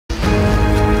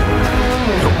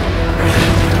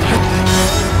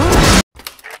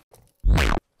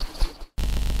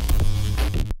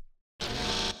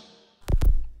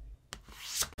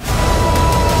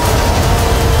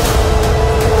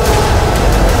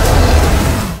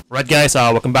Alright guys,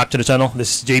 welcome back to the channel.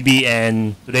 This is JB,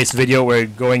 and today's video we're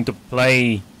going to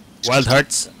play Wild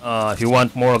Hearts. If you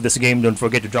want more of this game, don't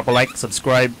forget to drop a like,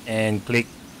 subscribe, and click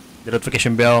the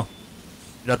notification bell.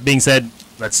 With that being said,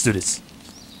 let's do this.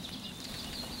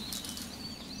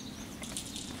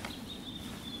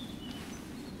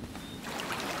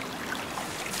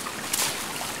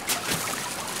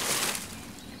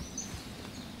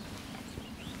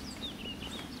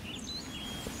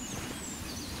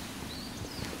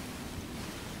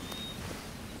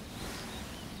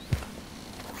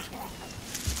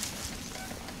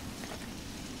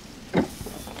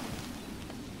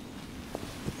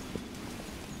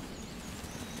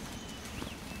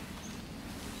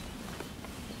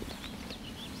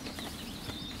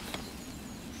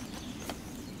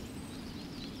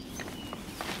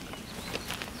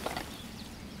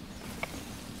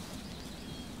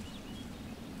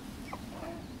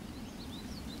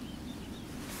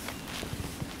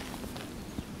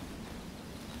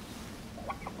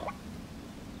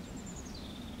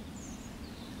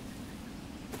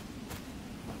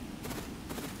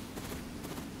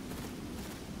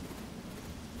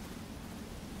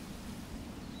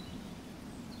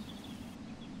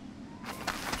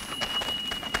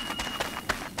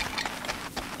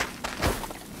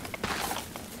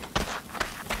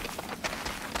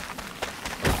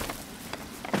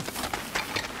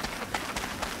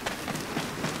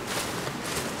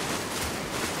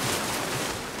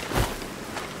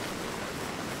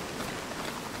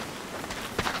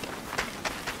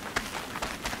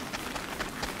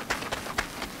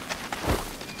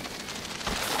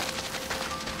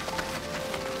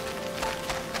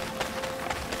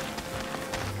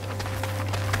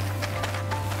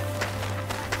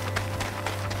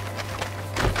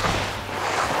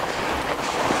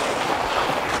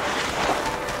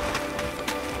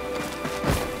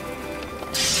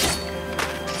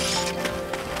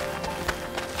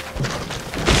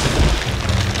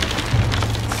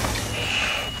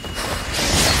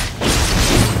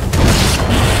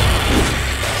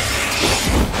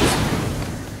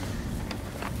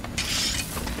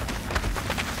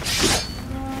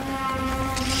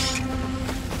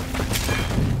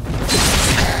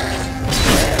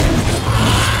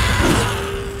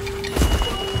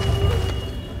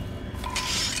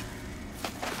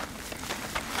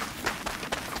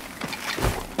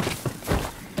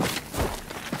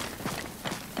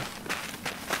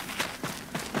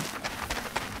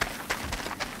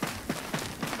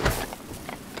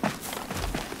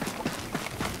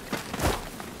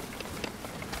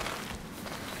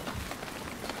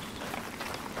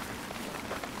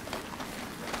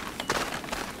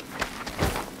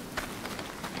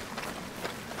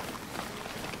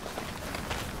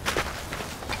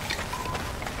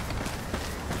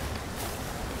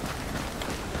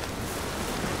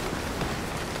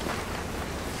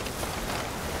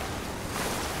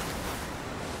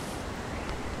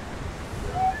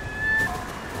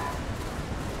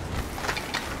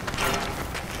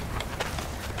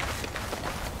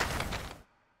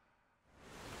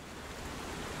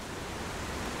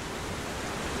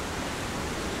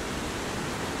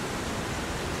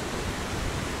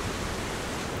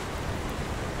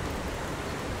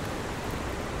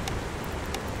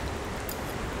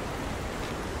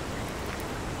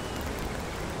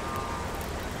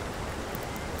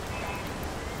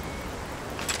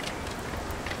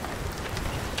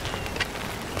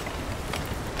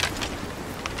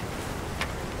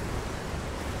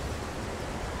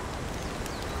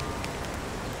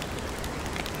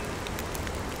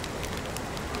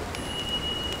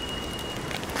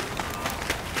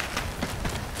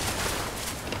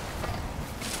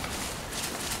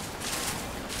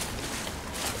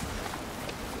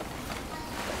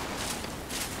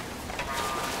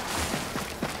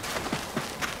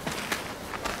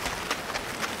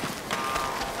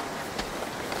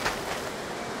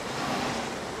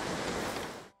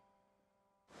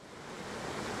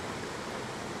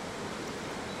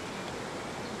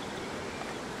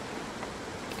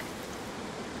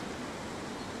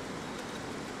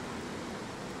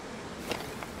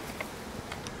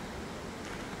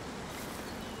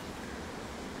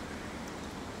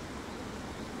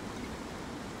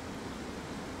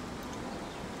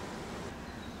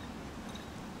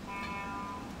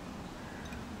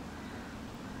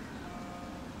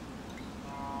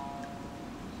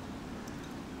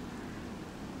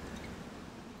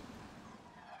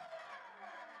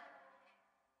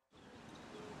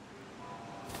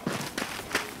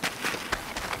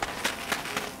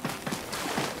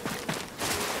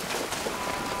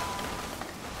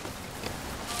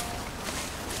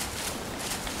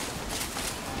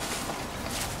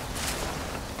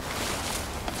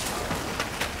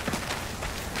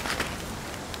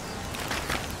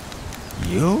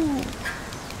 You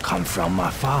come from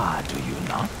afar, do you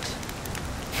not?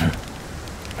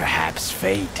 Perhaps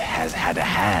fate has had a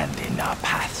hand in our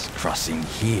paths crossing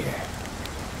here.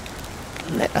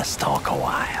 Let us talk a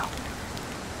while.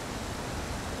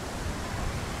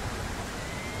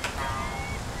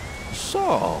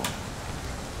 So,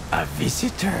 a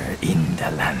visitor in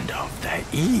the land of the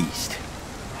East.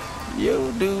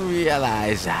 You do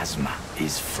realize Azma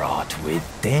is fraught with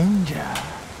danger.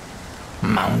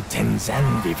 Mountains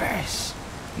and rivers,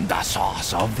 the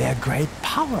source of their great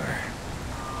power.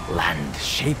 Land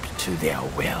shaped to their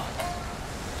will.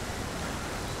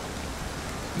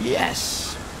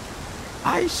 Yes,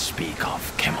 I speak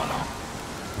of Kemono,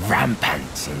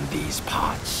 rampant in these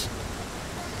parts.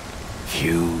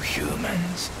 Few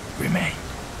humans remain,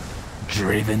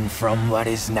 driven from what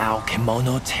is now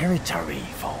Kemono territory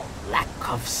for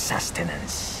lack of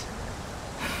sustenance.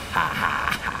 Ha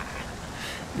ha ha.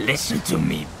 Listen to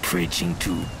me preaching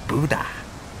to Buddha.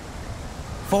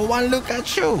 For one look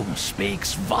at you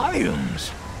speaks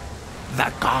volumes.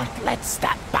 The gauntlets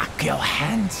that back your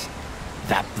hands,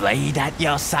 the blade at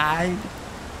your side.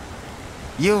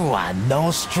 You are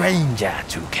no stranger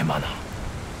to Kemono.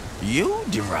 You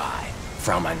derive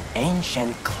from an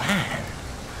ancient clan,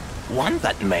 one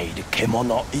that made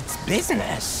Kemono its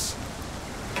business.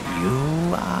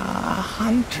 You are a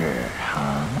hunter,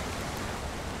 huh?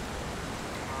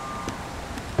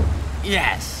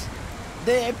 Yes,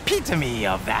 the epitome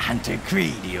of the hunter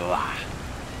creed you are.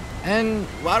 And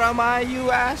what am I,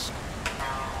 you ask?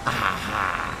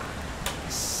 Aha,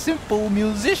 simple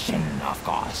musician, of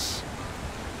course.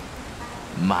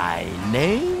 My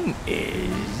name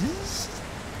is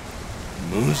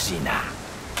Muzina,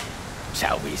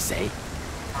 shall we say?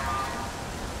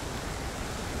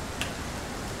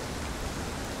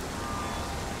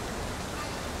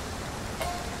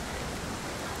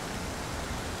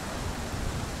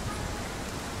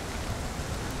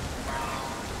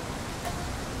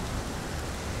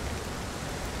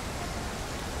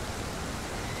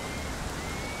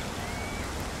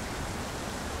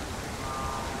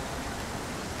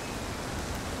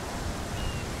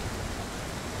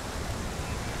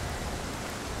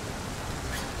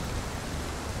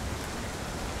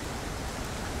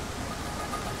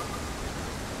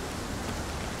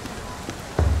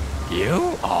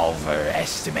 You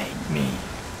overestimate me.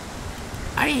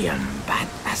 I am but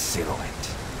a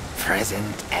silhouette,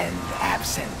 present and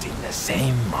absent in the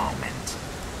same moment.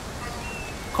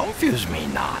 Confuse me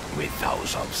not with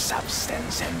those of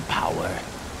substance and power.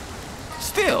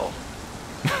 Still,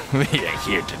 we are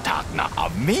here to talk not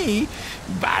of me,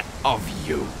 but of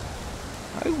you.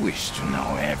 I wish to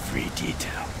know every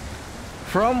detail.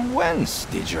 From whence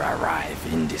did you arrive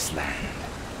in this land?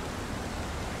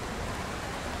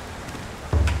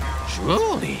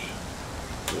 Truly,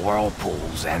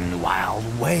 whirlpools and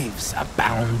wild waves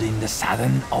abound in the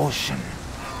Southern Ocean.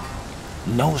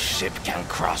 No ship can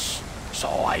cross, so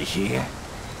I hear.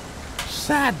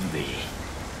 Sadly,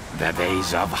 the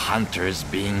days of hunters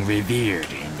being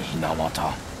revered in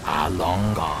Hinomoto are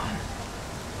long gone.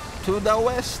 To the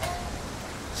west,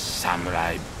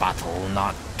 samurai battle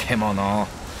not Kemono,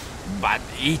 but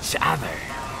each other.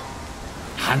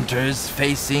 Hunters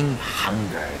facing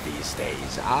hunger these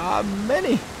days are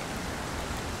many.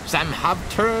 Some have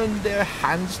turned their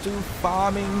hands to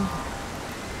farming,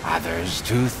 others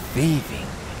to thieving.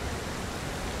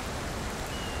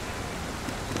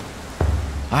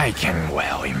 I can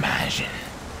well imagine.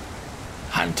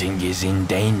 Hunting is in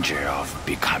danger of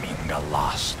becoming a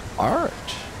lost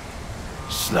art.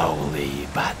 Slowly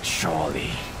but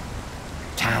surely,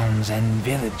 towns and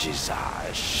villages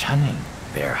are shunning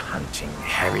their hunting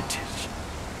heritage.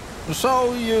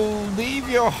 So you leave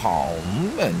your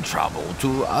home and travel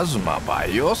to Azuma by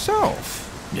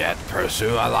yourself, yet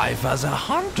pursue a life as a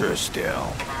hunter still.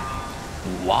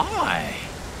 Why?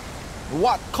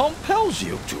 What compels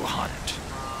you to hunt?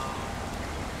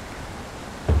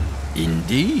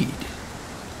 Indeed,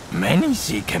 many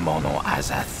see Kemono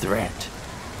as a threat,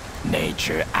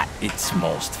 nature at its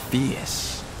most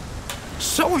fierce.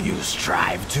 So you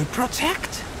strive to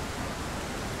protect.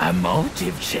 A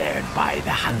motive shared by the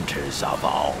hunters of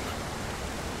old,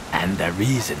 and the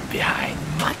reason behind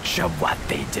much of what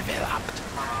they developed.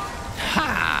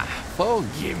 Ha!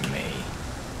 Forgive me.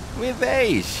 With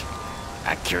age,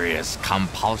 a curious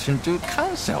compulsion to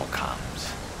counsel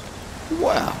comes.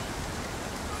 Well,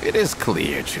 it is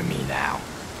clear to me now.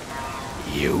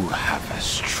 You have a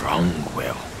strong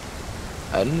will.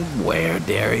 And where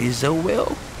there is a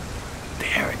will,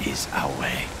 there is a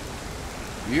way.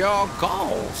 Your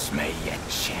goals may yet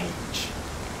change.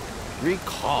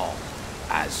 Recall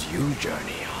as you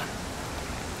journey on.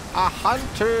 a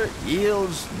hunter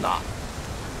yields not.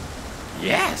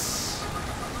 Yes,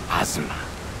 Azuma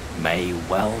may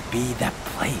well be the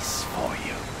place for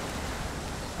you.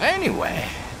 Anyway,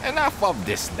 enough of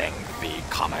this lengthy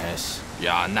commerce.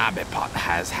 Your nabe pot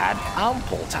has had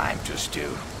ample time to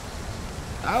stew.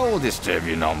 I will disturb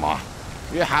you no more.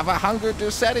 You have a hunger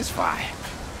to satisfy.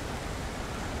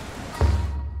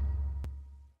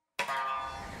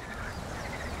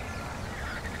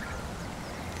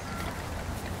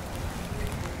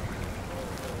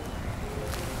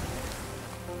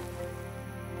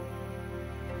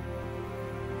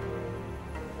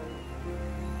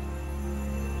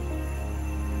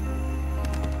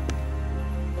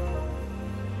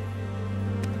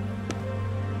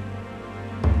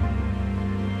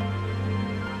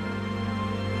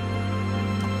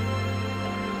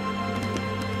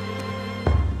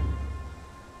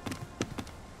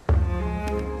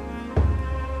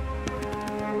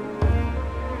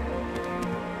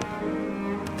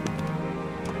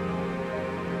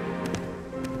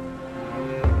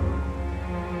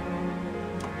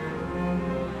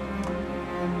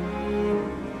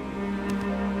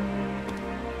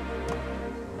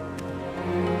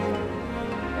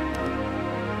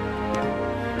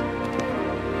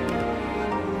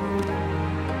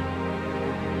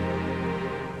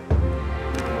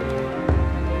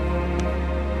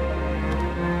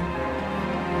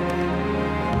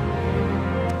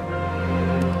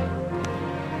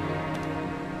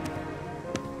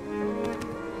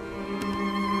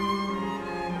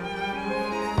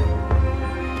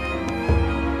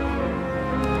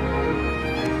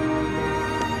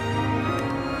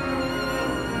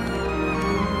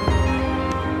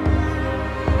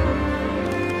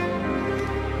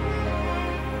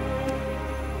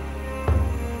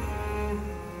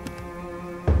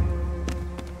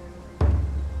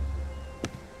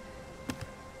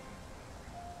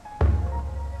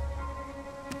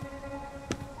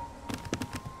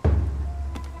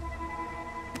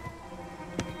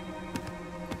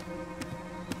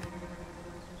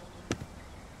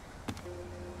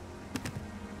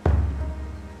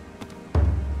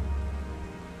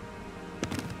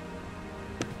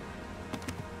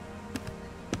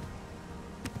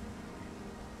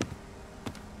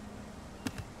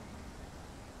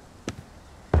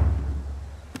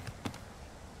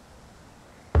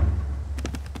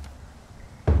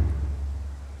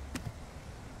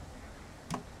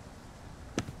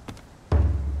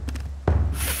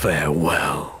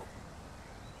 Farewell.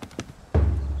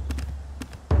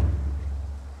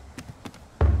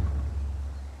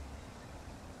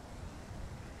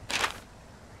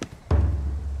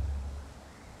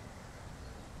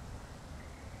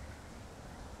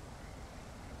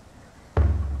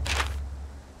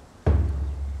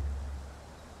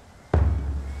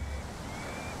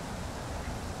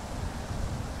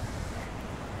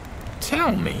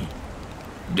 Tell me,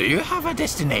 do you have a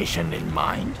destination in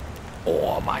mind?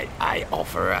 Or might I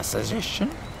offer a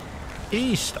suggestion?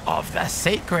 East of the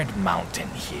sacred mountain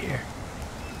here,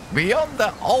 beyond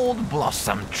the old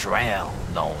blossom trail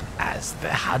known as the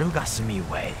Harugasumi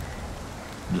Way,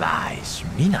 lies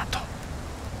Minato,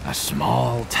 a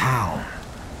small town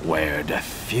where the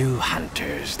few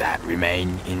hunters that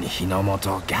remain in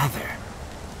Hinomoto gather.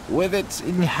 With its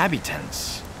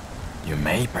inhabitants, you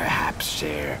may perhaps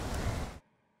share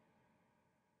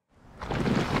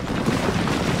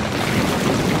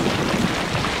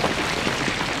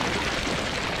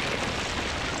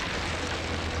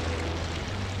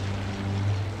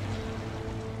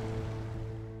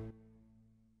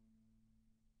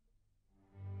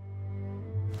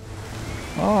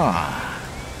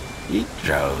it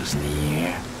draws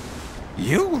near.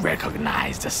 You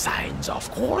recognize the signs, of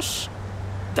course.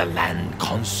 The land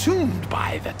consumed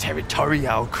by the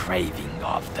territorial craving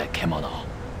of the Kemono.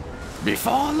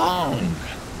 Before long,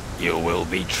 you will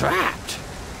be trapped.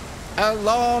 A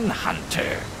lone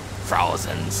hunter,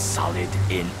 frozen solid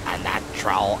in a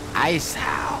natural ice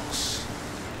house.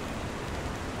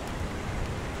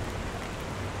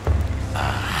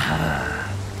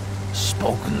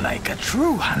 Spoken like a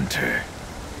true hunter.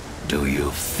 Do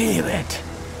you feel it?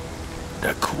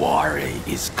 The quarry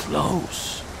is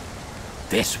close.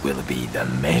 This will be the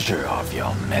measure of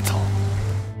your mettle.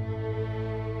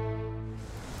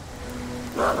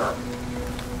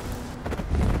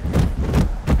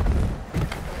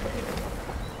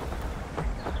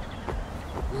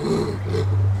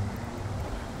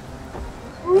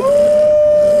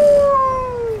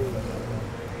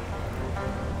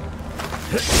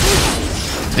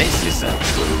 This is a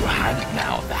true hunt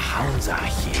now the hounds are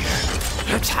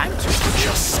here. Time to put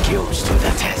your skills to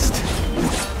the test.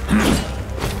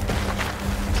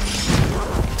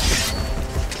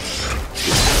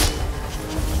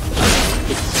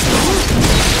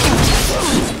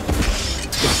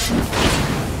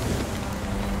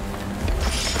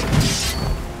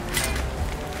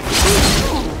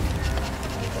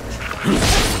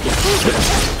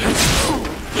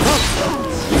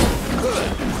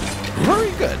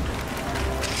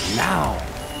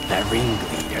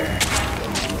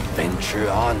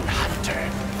 venture on, hunter,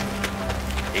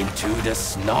 into the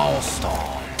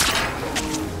snowstorm.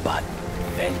 But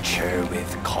venture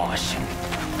with caution.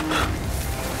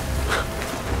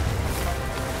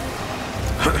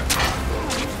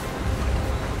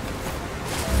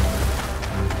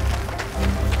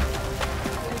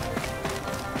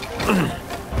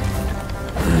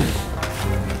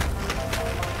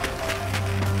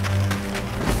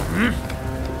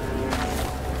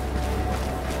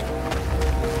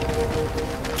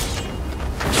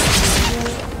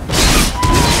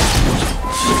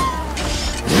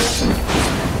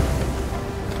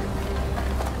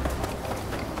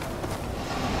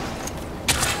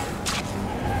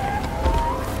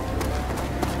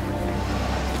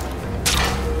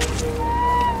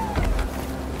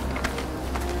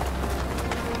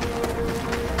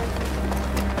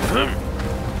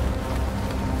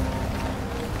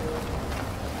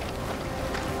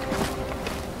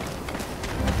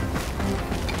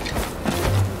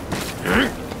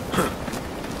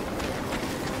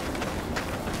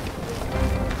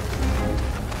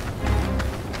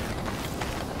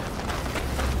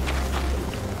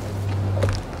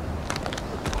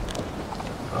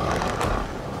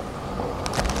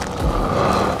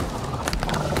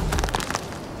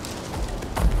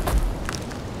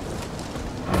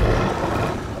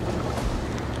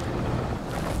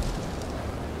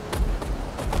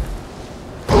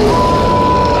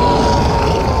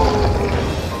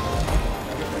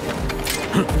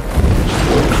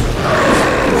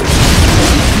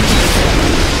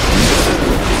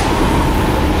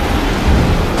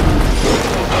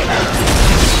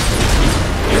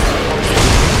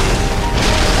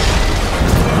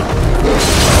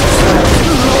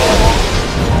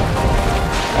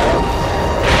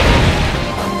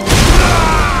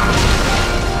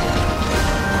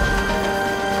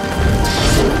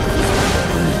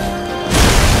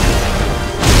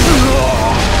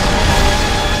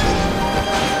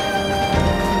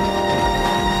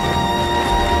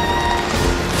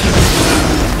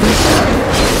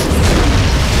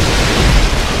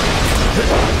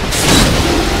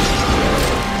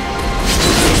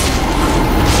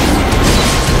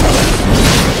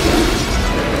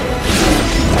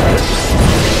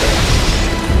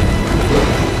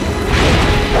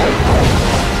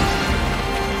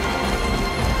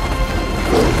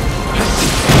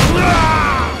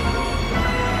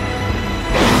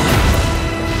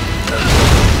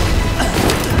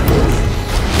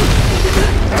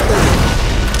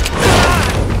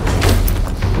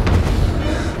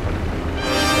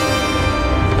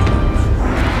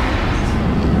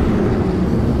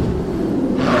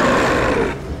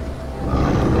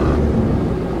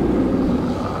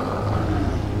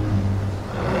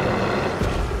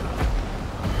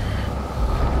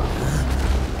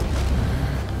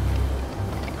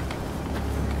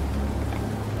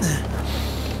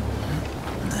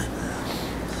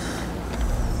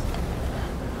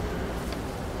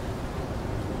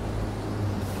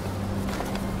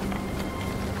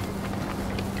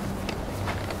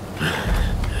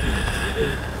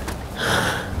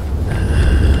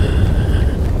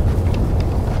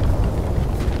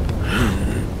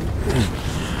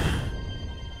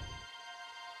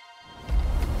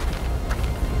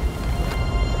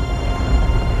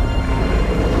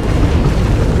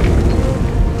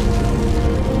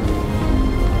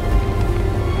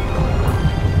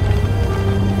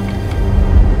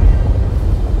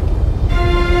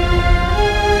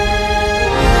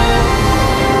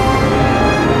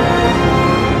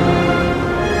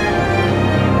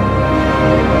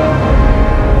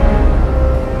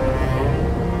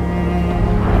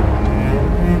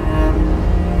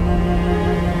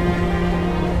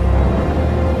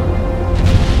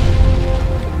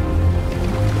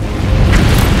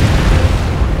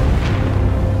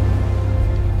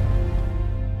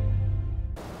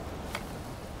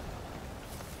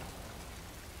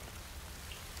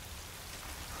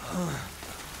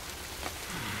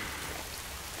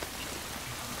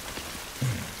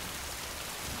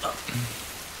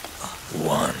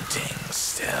 Wanting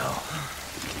still.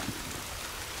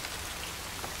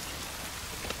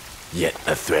 Yet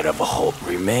a thread of hope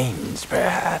remains,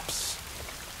 perhaps.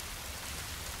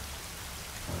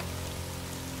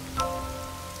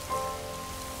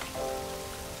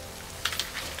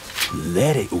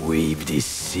 Let it weave this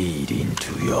seed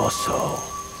into your soul.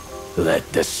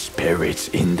 Let the spirits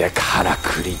in the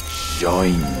Karakuri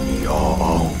join your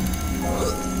own.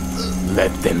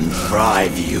 Let them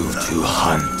drive you to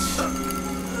hunt.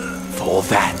 For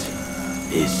that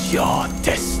is your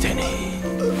destiny.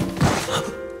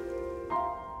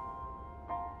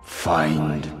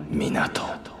 Find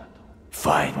Minato.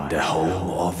 Find the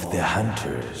home of the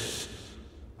hunters.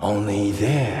 Only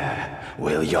there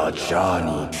will your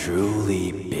journey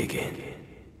truly begin.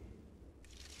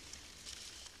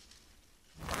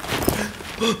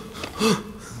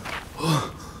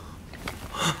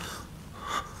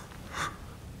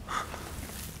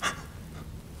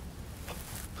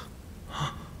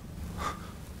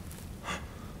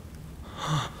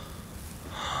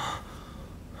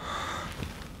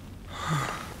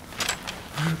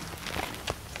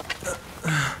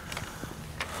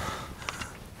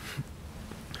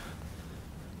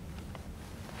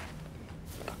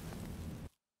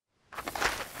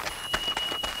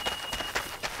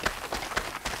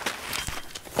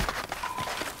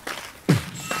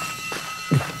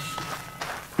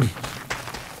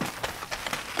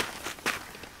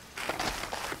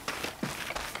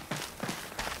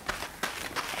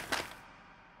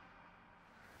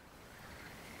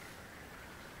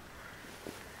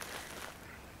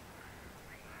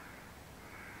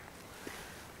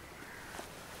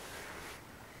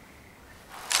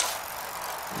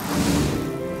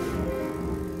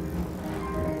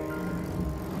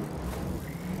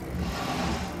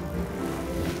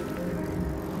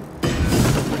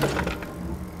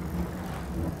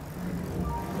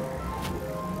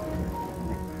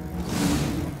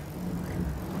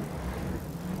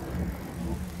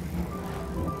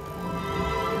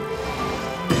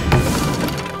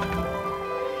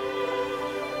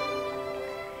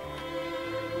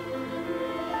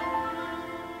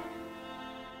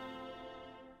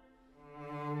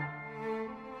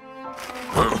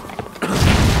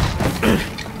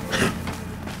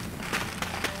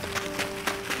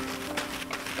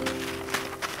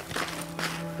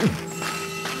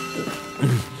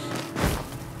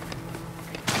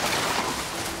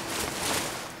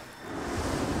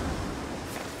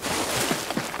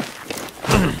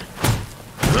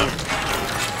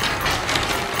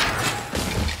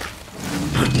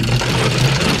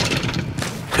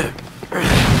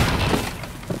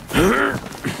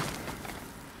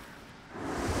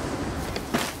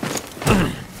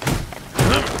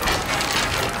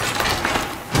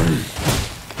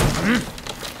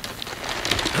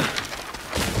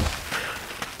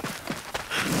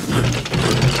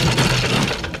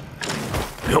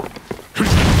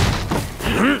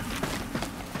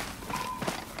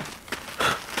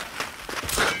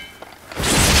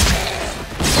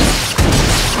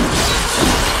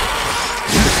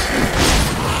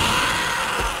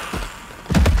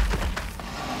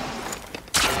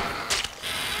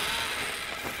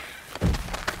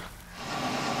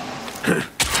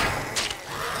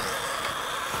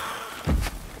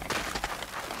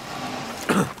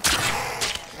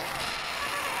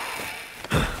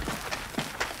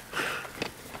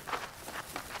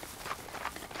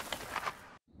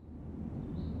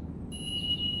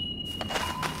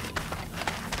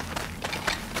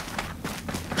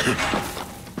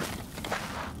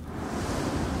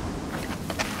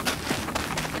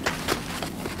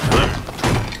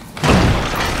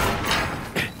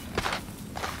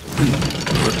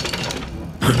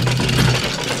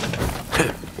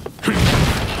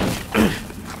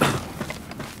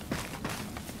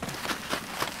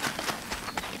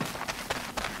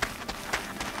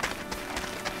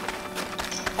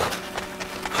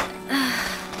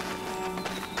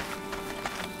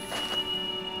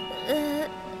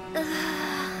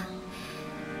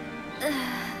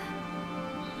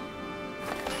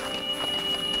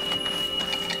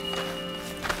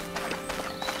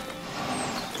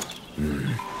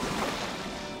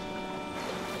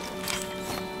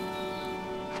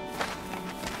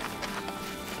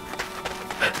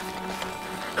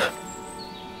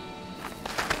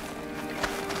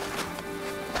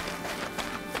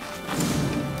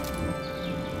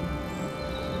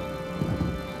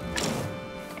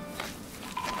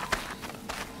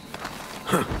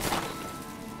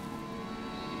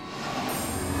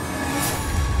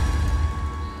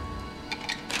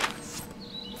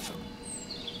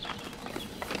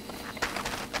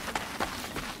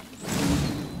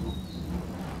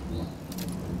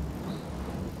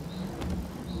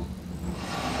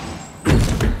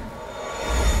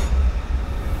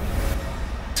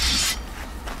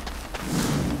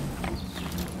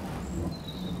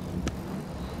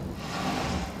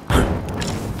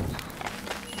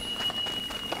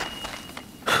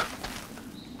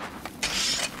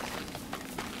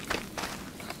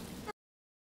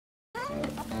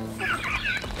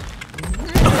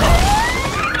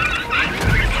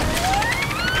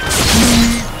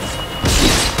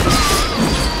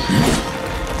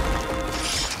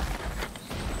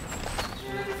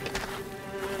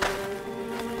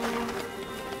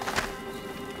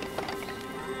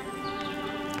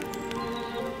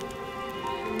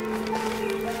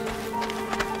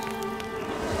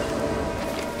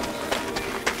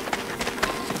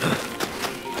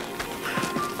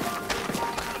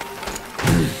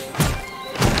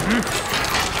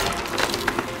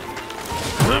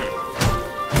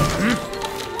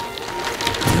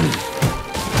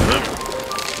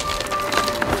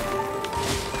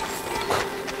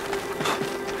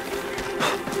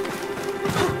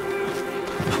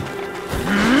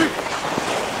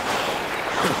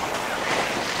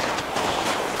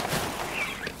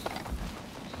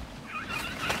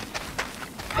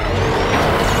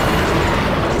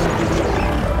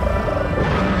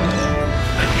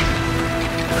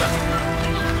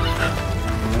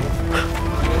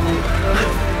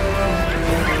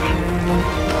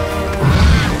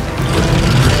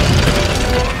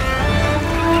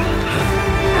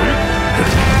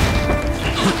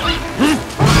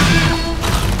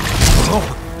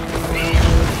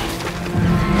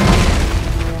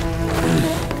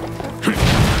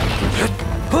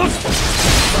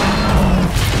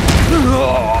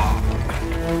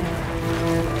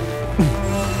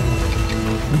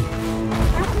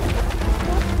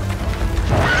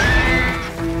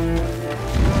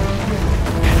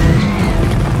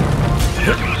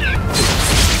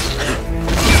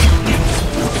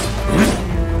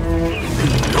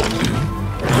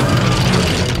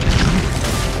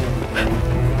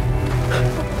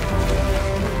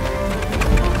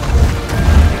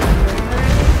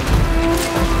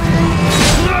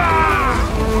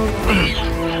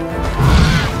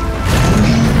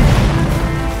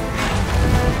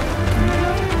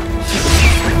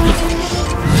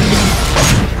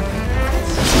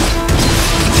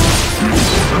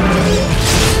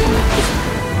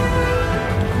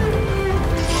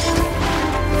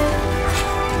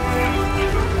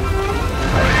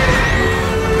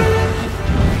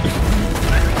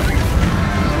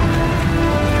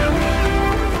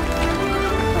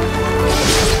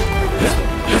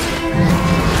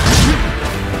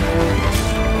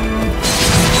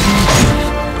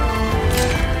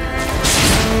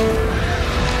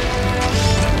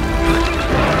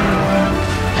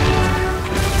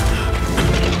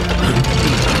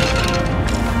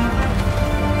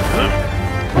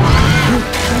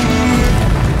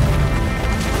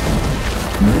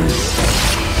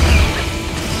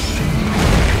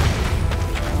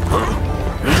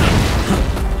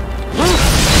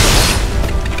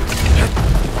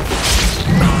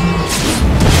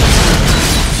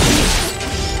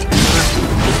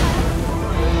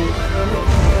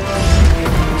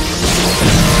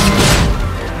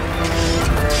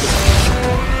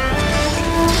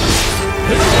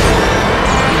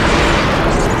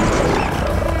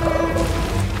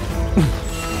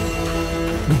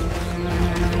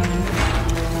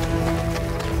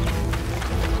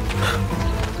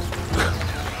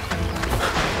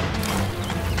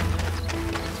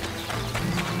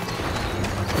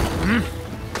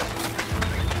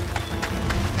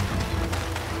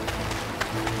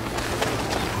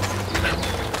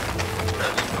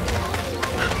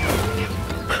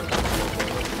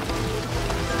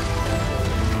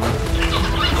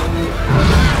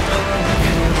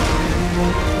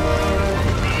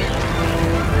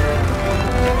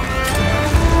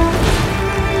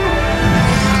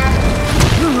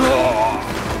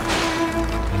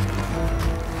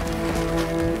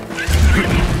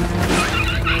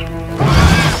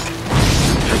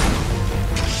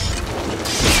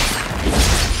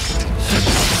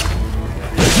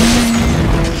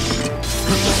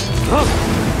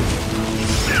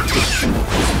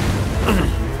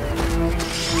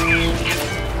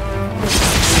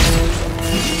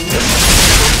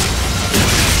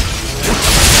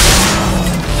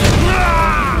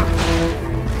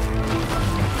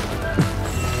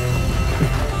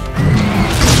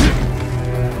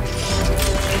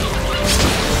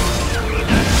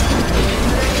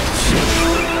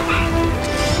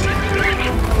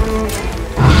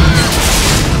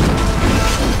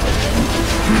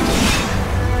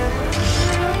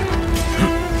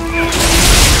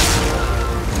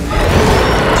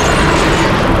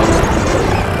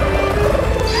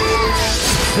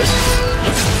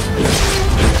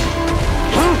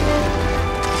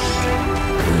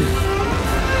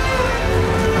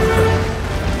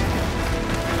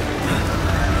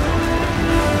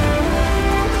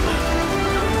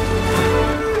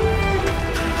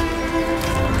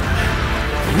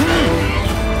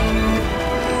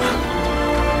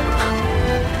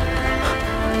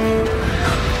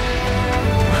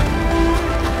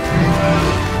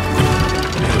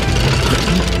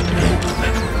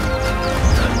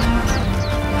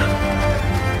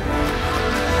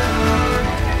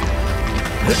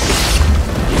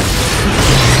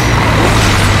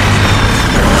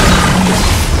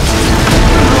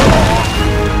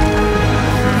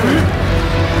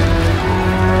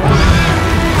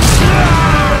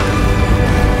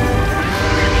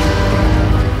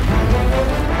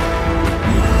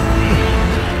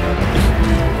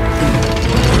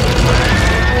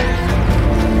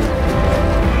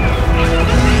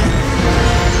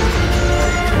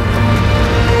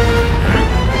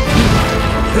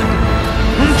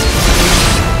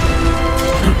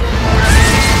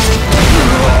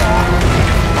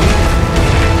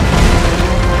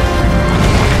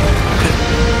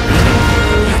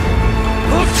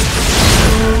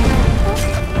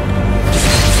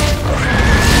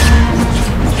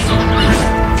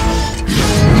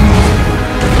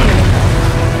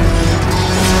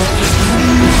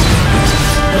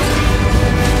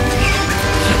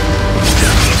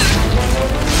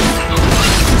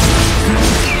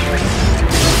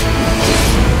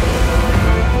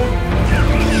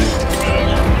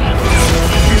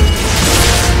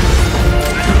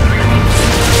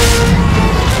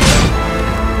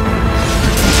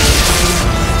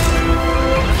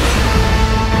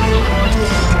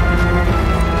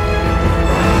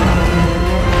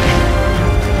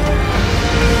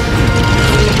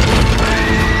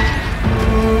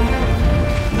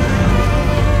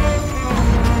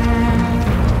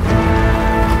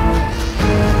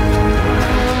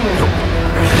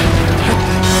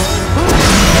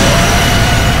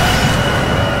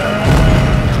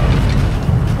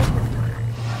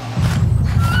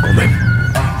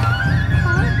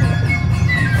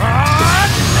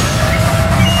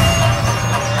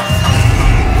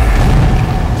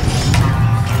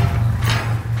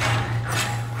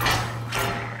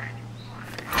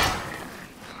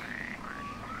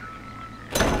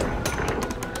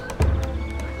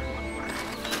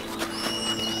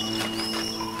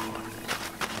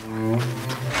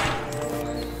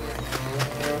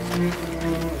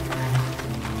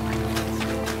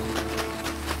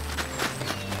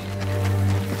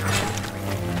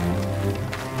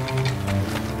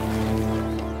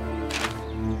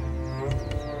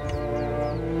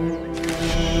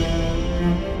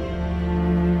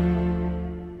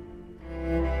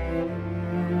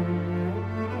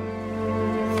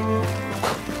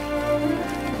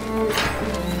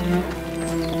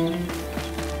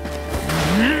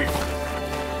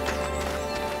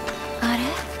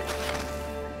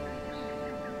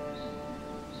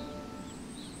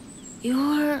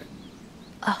 You're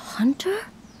a hunter?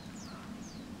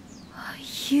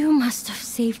 You must have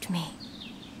saved me.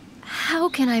 How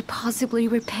can I possibly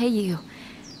repay you?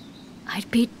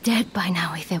 I'd be dead by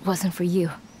now if it wasn't for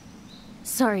you.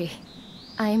 Sorry,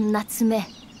 I'm Natsume,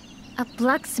 a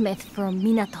blacksmith from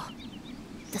Minato,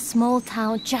 the small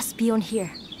town just beyond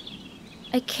here.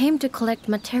 I came to collect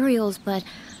materials, but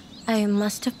I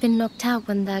must have been knocked out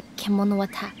when the kemono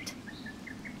attacked.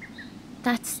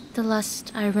 That's the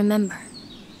last I remember.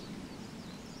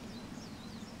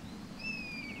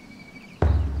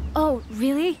 Oh,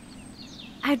 really?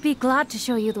 I'd be glad to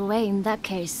show you the way in that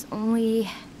case, only...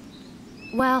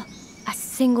 Well, a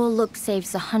single look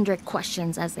saves 100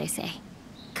 questions, as they say.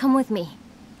 Come with me.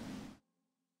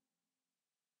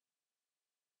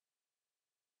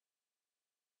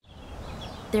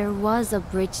 There was a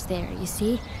bridge there, you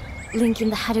see? Linking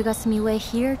the Harugasumi Way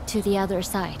here to the other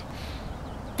side.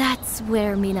 That's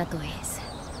where Minato is.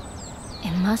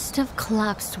 It must have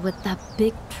collapsed with that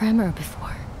big tremor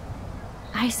before.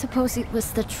 I suppose it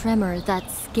was the tremor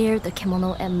that scared the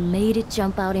kemono and made it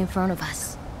jump out in front of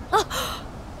us. Oh!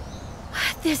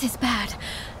 This is bad.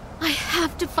 I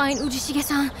have to find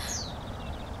Ujishige-san.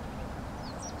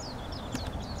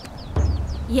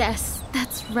 Yes,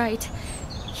 that's right.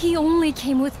 He only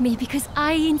came with me because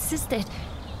I insisted.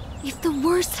 If the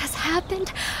worst has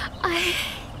happened,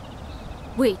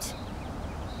 Wait.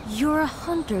 You're a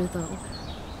hunter, though.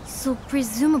 So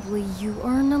presumably you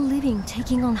earn a living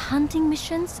taking on hunting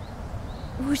missions?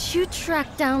 Would you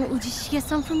track down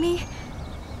Ujishige-san for me?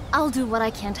 I'll do what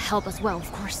I can to help as well,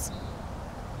 of course.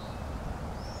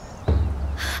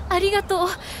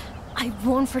 Arigato! I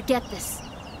won't forget this.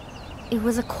 It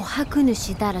was a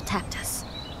Kohakunushi that attacked us.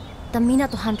 The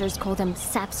Minato hunters call them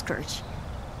Sap Scourge.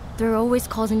 They're always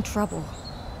causing trouble.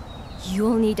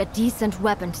 You'll need a decent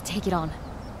weapon to take it on.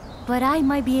 But I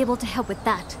might be able to help with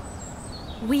that.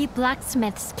 We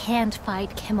blacksmiths can't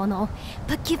fight kemono,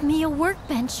 but give me a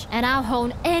workbench and I'll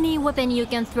hone any weapon you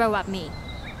can throw at me.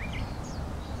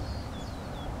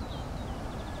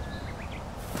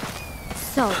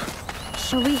 So,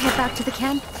 shall we head back to the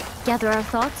camp? Gather our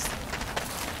thoughts?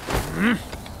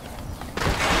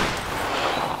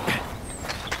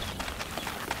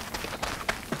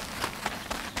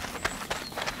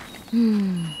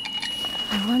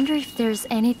 I wonder if there's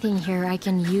anything here I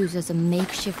can use as a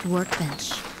makeshift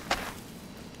workbench.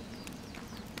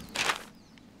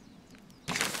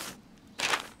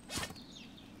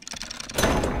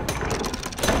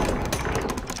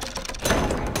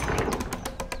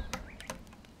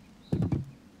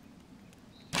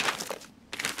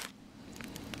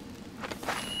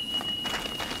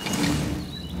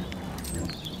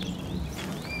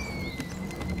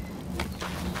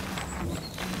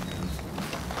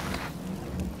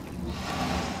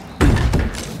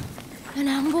 An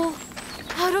anvil?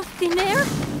 Out of thin air?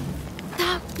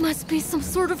 That must be some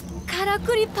sort of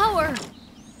karakuri power!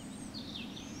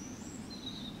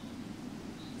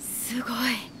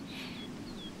 Sugoi.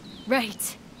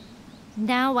 Right.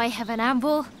 Now I have an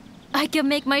anvil, I can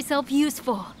make myself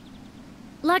useful.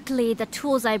 Luckily, the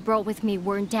tools I brought with me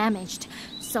weren't damaged,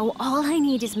 so all I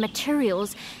need is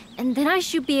materials, and then I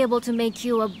should be able to make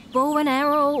you a bow and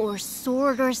arrow or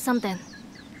sword or something.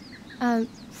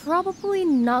 Probably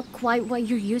not quite what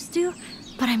you're used to,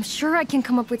 but I'm sure I can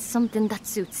come up with something that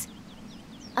suits.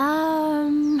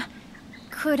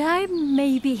 Could I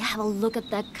maybe have a look at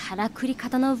that karakuri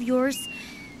katana of yours?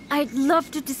 I'd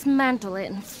love to dismantle it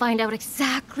and find out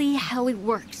exactly how it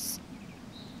works.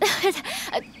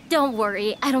 Don't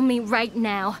worry, I don't mean right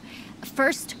now.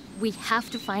 First, we have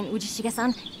to find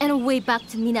Ujishige-san and a way back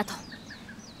to Minato.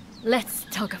 Let's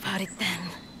talk about it then.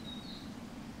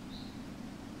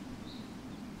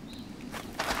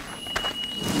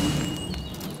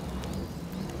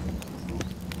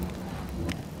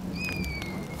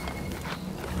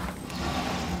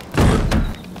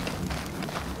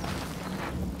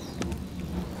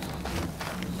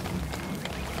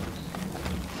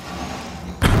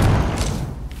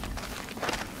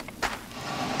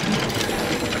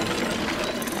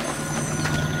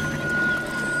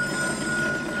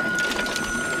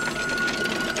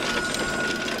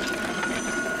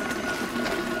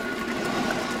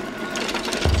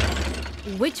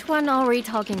 Which one are we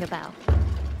talking about?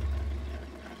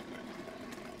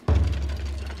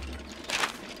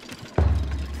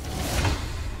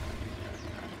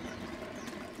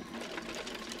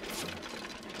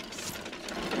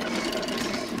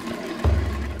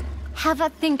 Have a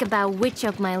think about which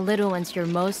of my little ones you're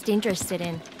most interested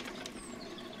in.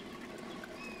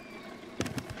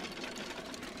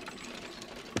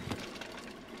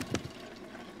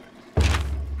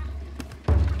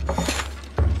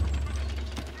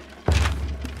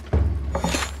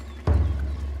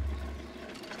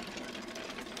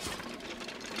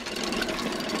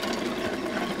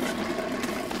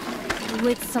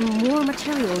 With some more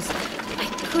materials, I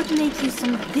could make you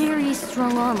some very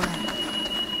strong armor.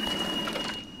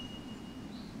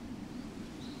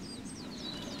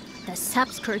 The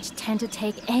sapscourge tend to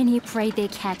take any prey they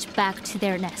catch back to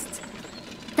their nests.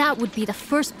 That would be the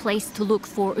first place to look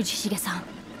for Ujishige-san.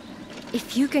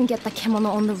 If you can get the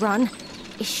kemono on the run,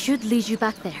 it should lead you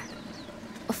back there.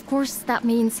 Of course, that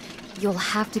means you'll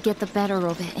have to get the better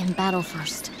of it in battle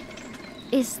first.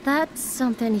 Is that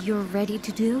something you're ready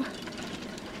to do?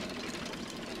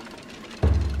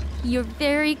 You're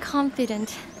very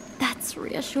confident. That's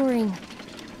reassuring.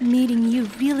 Meeting you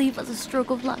really was a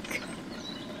stroke of luck.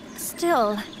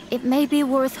 Still, it may be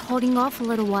worth holding off a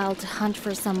little while to hunt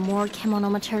for some more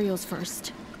kemono materials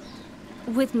first.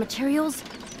 With materials,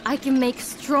 I can make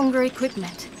stronger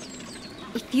equipment.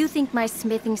 If you think my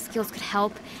smithing skills could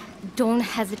help, don't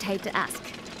hesitate to ask.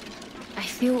 I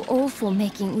feel awful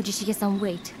making Ujishige-san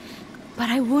wait, but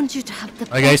I want you to have the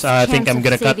Alright guys, I think chance I'm of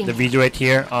gonna cut saving the him. video right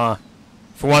here.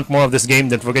 If you want more of this game,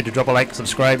 don't forget to drop a like,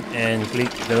 subscribe, and click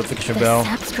the notification The bell.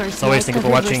 sapscourge As always, like thank you the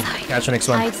for watching. riverside. Catch you next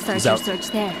one. I'd start Peace your out. search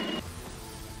there.